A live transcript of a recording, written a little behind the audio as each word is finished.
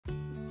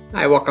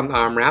Hi, welcome to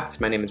Arm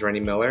Wraps. My name is Randy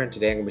Miller, and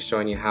today I'm going to be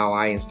showing you how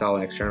I install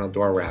an external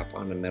door wrap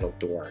on a metal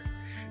door.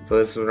 So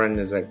this is run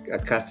as a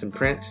custom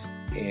print,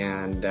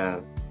 and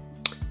here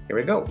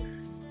we go.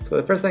 So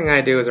the first thing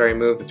I do is I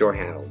remove the door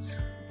handles,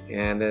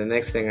 and then the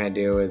next thing I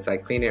do is I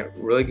clean it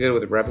really good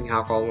with rubbing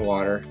alcohol and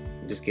water,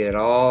 just get it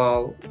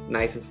all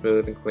nice and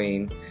smooth and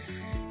clean.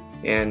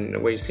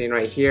 And what you're seeing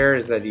right here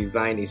is I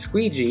designed a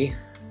squeegee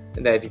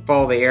that if you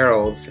follow the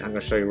arrows, I'm going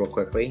to show you real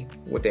quickly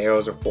what the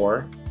arrows are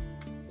for.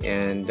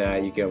 And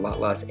you get a lot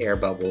less air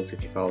bubbles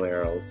if you follow the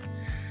arrows.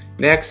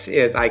 Next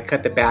is I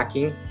cut the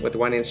backing with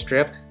 1-inch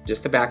strip,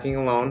 just the backing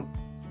alone,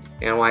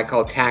 and what I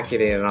call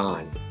tacking it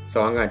on.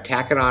 So I'm going to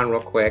tack it on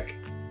real quick.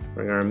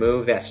 We're going to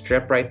remove that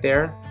strip right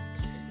there,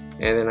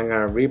 and then I'm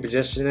going to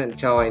reposition it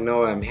until I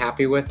know I'm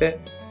happy with it.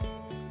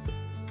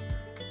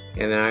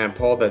 And then I'm going to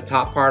pull the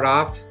top part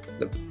off,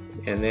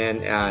 and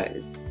then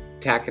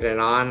tacking it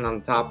on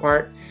the top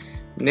part.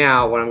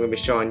 Now what I'm going to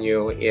be showing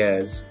you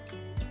is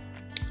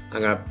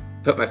I'm going to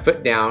put my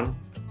foot down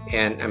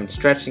and I'm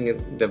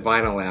stretching the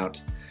vinyl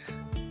out,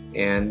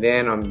 and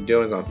then I'm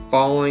doing is I'm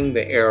following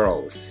the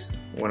arrows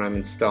when I'm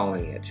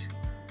installing it,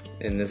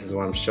 and this is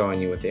what I'm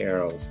showing you with the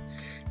arrows.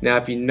 Now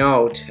if you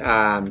note,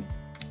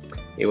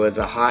 it was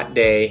a hot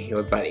day. It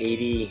was about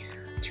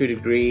 82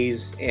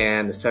 degrees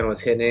and the sun was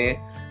hitting it,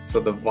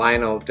 so the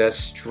vinyl does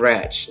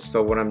stretch.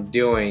 So what I'm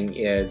doing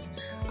is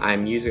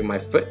I'm using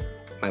my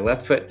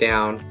left foot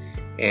down,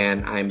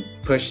 and I'm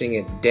pushing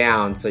it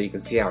down so you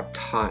can see how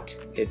taut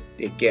it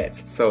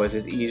gets. So it's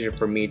just easier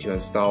for me to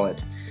install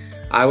it.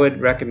 I would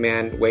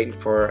recommend waiting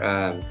for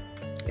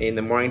in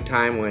the morning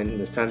time when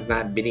the sun's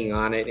not beating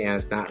on it and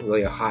it's not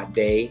really a hot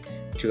day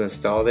to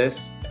install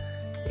this,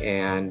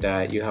 and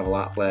you have a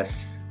lot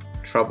less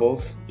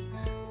troubles.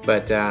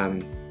 But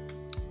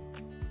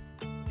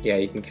yeah,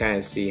 you can kind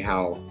of see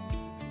how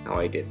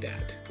I did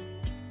that.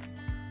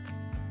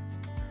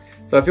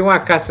 So if you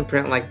want a custom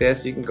print like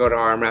this, you can go to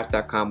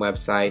rmwraps.com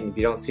website, and if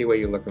you don't see what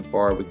you're looking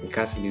for, we can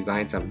custom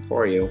design something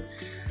for you.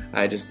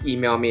 Just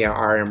email me at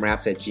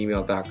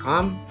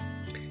rmwraps@gmail.com,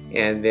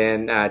 and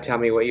then tell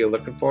me what you're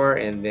looking for,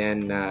 and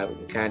then we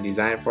can kind of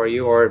design it for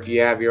you. Or if you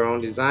have your own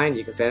design,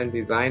 you can send a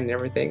design and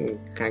everything,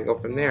 and kind of go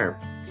from there.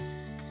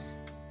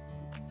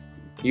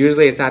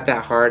 Usually it's not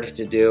that hard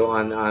to do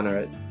on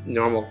a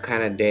normal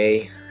kind of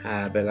day,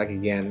 but like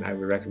again, I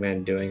would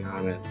recommend doing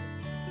on a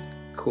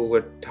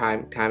cooler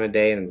time of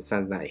day and the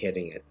sun's not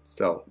hitting it.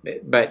 So,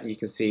 but you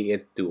can see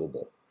it's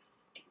doable.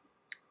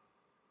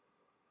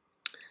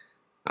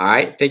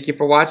 Alright, thank you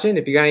for watching.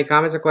 If you got any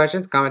comments or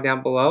questions, comment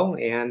down below,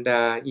 and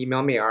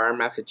email me at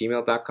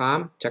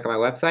rmwraps@gmail.com. Check out my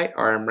website,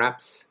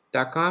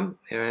 rmwraps.com,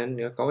 and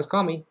you can always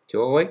call me,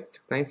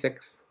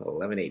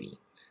 208-696-1180.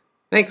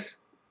 Thanks!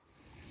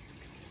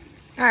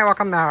 Alright,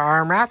 welcome to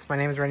Arm Wraps. My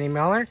name is Randy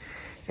Miller,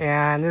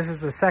 and this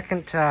is the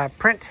second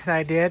print that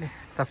I did.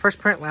 The first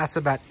print lasted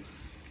about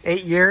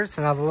 8 years,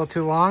 and that was a little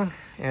too long,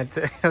 and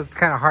it was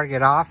kind of hard to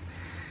get off.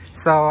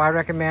 So I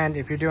recommend,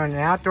 if you're doing an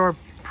outdoor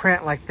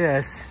print like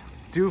this,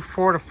 do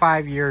 4 to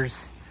 5 years,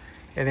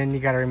 and then you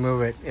got to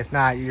remove it. If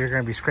not, you're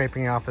going to be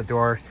scraping it off the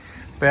door.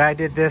 But I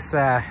did this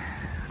a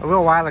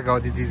little while ago,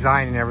 the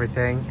design and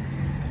everything.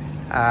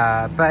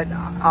 But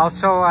I'll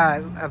show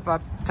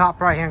up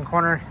top right hand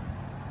corner,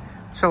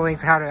 show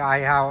links how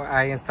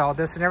I installed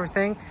this and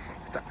everything.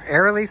 It's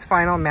air release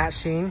vinyl matte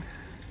sheen.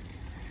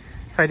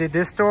 So I did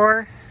this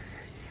door.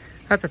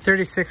 That's a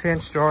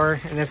 36-inch door,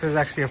 and this is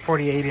actually a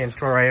 48-inch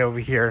door right over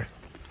here.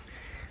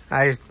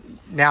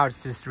 Now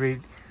it's just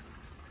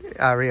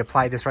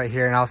reapplied this right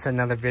here, and I'll send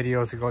another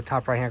video to go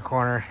top right-hand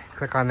corner.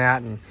 Click on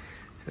that, and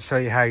I'll show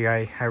you how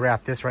I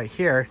wrap this right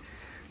here.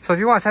 So if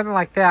you want something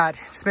like that,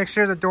 just make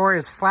sure the door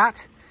is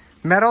flat.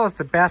 Metal is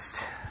the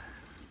best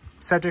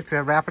subject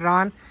to wrap it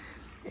on,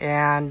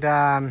 and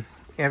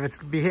if it's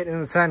be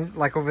hitting the sun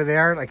like over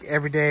there, like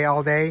every day,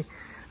 all day,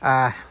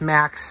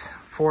 max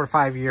 4 to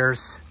 5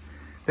 years.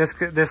 This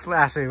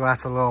actually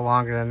lasts a little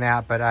longer than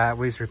that, but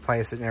we just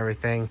replace it and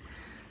everything.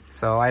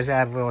 So I just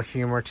add a little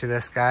humor to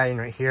this guy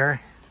right here.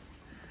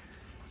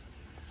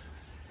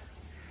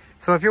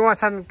 So if you want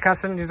some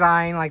custom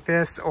design like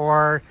this,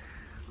 or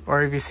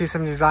if you see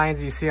some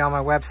designs you see on my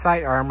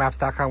website,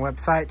 rmwraps.com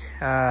website,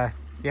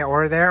 yeah,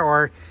 order there,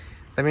 or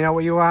let me know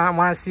what you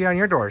want to see on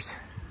your doors.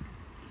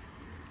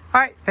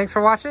 All right, thanks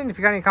for watching. If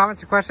you got any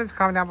comments or questions,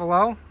 comment down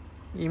below.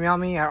 Email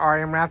me at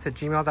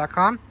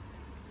rmwraps@gmail.com.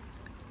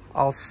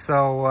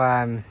 Also,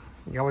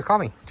 you can always call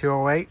me,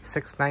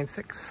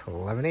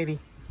 208-696-1180.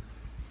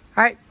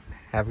 All right,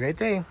 have a great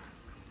day.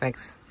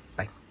 Thanks.